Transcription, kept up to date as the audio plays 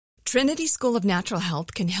Trinity School of Natural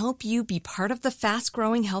Health can help you be part of the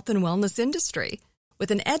fast-growing health and wellness industry.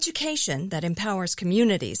 With an education that empowers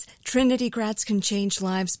communities, Trinity grads can change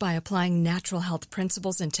lives by applying natural health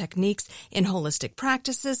principles and techniques in holistic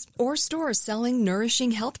practices or stores selling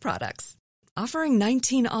nourishing health products. Offering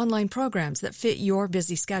 19 online programs that fit your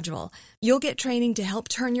busy schedule, you'll get training to help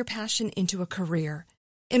turn your passion into a career.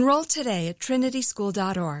 Enroll today at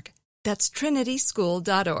trinityschool.org. That's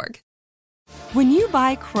trinityschool.org. When you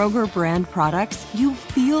buy Kroger brand products, you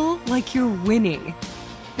feel like you're winning.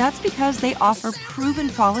 That's because they offer proven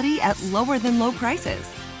quality at lower than low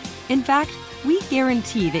prices. In fact, we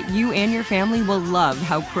guarantee that you and your family will love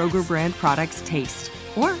how Kroger brand products taste,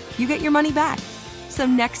 or you get your money back. So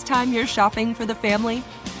next time you're shopping for the family,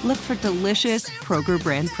 look for delicious Kroger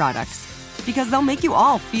brand products, because they'll make you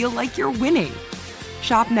all feel like you're winning.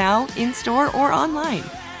 Shop now, in-store, or online.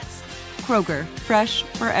 Kroger, fresh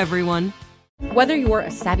for everyone. Whether you're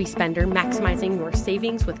a savvy spender maximizing your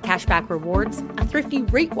savings with cashback rewards, a thrifty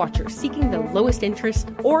rate watcher seeking the lowest interest,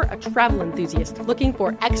 or a travel enthusiast looking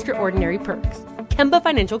for extraordinary perks, Kemba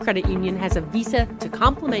Financial Credit Union has a visa to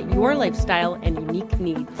complement your lifestyle and unique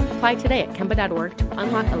needs. Apply today at Kemba.org to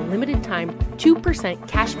unlock a limited time 2%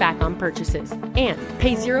 cash back on purchases and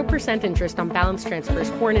pay 0% interest on balance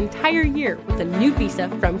transfers for an entire year with a new visa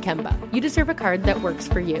from Kemba. You deserve a card that works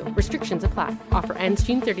for you. Restrictions apply. Offer ends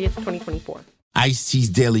June 30th, 2024. Ice-T's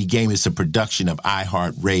Daily Game is a production of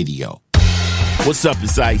iHeartRadio. What's up,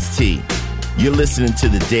 it's Ice-T. You're listening to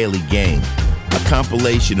The Daily Game, a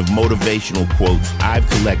compilation of motivational quotes I've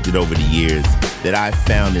collected over the years that I've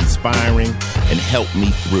found inspiring and helped me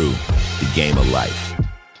through the game of life.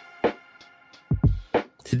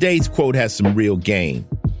 Today's quote has some real game.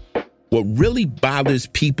 What really bothers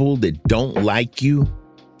people that don't like you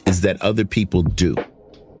is that other people do.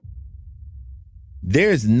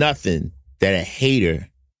 There's nothing that a hater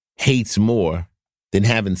hates more than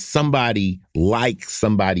having somebody like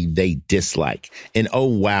somebody they dislike. And oh,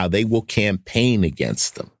 wow, they will campaign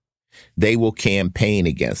against them. They will campaign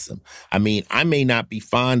against them. I mean, I may not be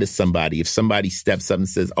fond of somebody. If somebody steps up and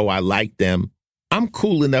says, oh, I like them, I'm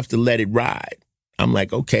cool enough to let it ride. I'm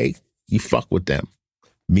like, okay, you fuck with them.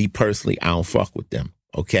 Me personally, I don't fuck with them,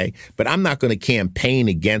 okay? But I'm not going to campaign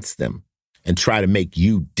against them and try to make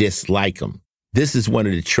you dislike them. This is one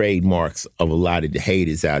of the trademarks of a lot of the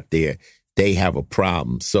haters out there. They have a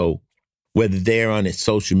problem. So whether they're on their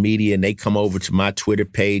social media and they come over to my Twitter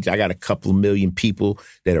page, I got a couple of million people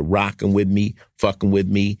that are rocking with me, fucking with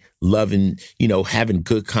me, loving, having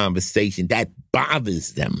good conversation. That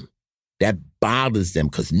bothers them. That bothers them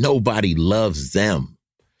because nobody loves them.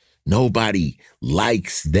 Nobody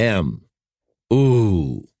likes them.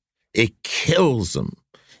 Ooh, it kills them.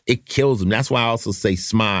 It kills them. That's why I also say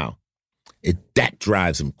smile. That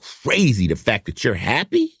drives them crazy, the fact that you're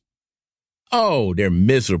happy. Oh, they're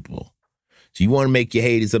miserable. So you want to make your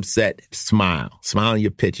haters upset? Smile. Smile in your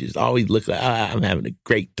pictures. Always look like, I'm having a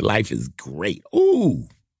great, life is great. Ooh.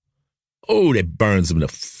 Oh, that burns them the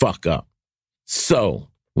fuck up. So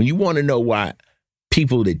when you want to know why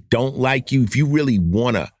people that don't like you, if you really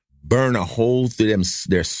want to burn a hole through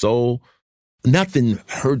their soul, nothing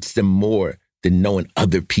hurts them more than knowing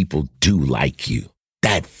other people do like you.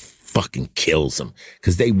 That fucking kills them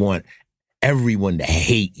because they want everyone to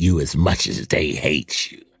hate you as much as they hate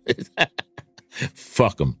you.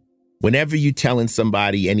 Fuck them. Whenever you're telling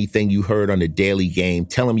somebody anything you heard on the Daily Game,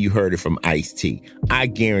 tell them you heard it from Ice-T. I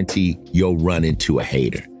guarantee you'll run into a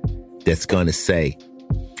hater that's going to say,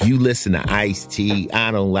 you listen to Ice-T,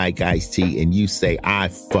 I don't like Ice-T, and you say, I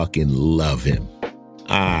fucking love him.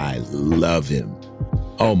 I love him.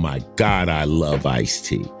 Oh my God, I love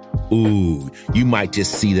Ice-T. Ooh, you might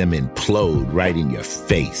just see them implode right in your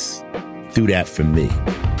face. Do that for me.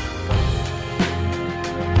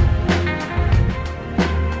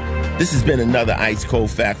 This has been another Ice Cold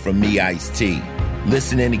Fact from me, Ice-T.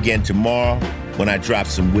 Listen in again tomorrow when I drop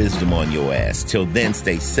some wisdom on your ass. Till then,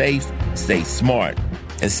 stay safe, stay smart,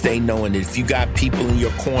 and stay knowing that if you got people in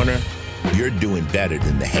your corner, you're doing better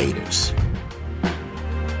than the haters.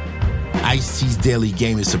 Ice-T's Daily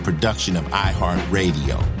Game is a production of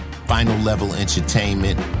iHeartRadio, Final Level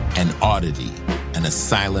Entertainment, and Oddity, an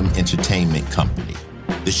Asylum Entertainment company.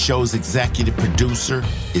 The show's executive producer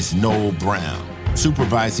is Noel Brown.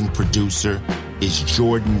 Supervising producer is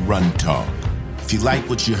Jordan Runtagh. If you like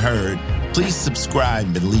what you heard, please subscribe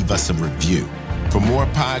and leave us a review. For more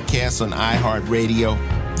podcasts on iHeartRadio,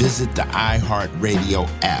 visit the iHeartRadio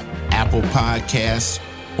app, Apple Podcasts,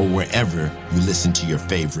 or wherever you listen to your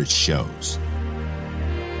favorite shows.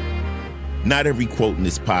 Not every quote in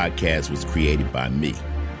this podcast was created by me.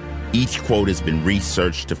 Each quote has been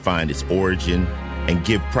researched to find its origin, and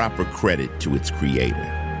give proper credit to its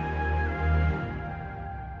creator.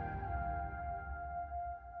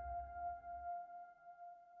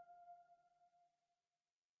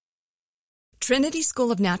 Trinity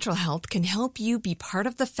School of Natural Health can help you be part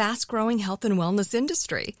of the fast-growing health and wellness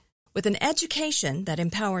industry. With an education that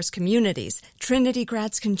empowers communities, Trinity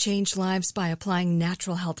grads can change lives by applying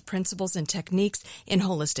natural health principles and techniques in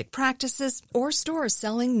holistic practices or stores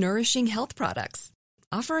selling nourishing health products.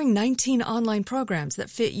 Offering 19 online programs that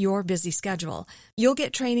fit your busy schedule, you'll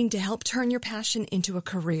get training to help turn your passion into a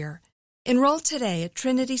career. Enroll today at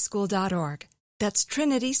trinityschool.org. That's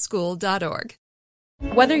trinityschool.org.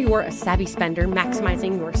 Whether you're a savvy spender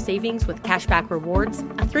maximizing your savings with cashback rewards,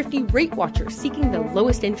 a thrifty rate watcher seeking the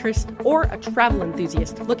lowest interest, or a travel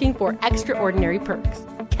enthusiast looking for extraordinary perks,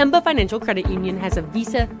 Kemba Financial Credit Union has a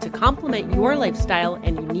visa to complement your lifestyle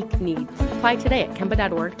and unique needs. Apply today at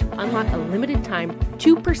Kemba.org to unlock a limited-time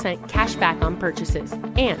 2% cash back on purchases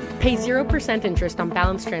and pay 0% interest on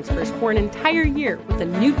balance transfers for an entire year with a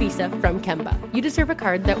new visa from Kemba. You deserve a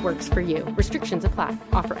card that works for you. Restrictions apply.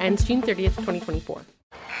 Offer ends June 30th, 2024.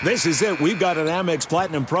 This is it. We've got an Amex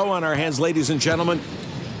Platinum Pro on our hands, ladies and gentlemen.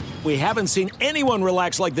 We haven't seen anyone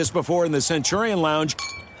relax like this before in the Centurion Lounge.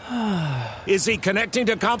 Is he connecting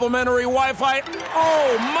to complimentary Wi-Fi?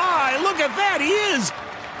 Oh, my! Look at that! He is!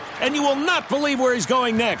 And you will not believe where he's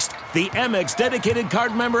going next. The Amex dedicated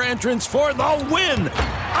card member entrance for the win!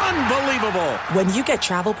 Unbelievable! When you get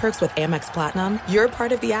travel perks with Amex Platinum, you're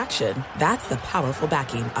part of the action. That's the powerful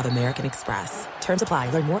backing of American Express. Terms apply.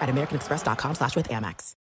 Learn more at americanexpress.com/withAmex.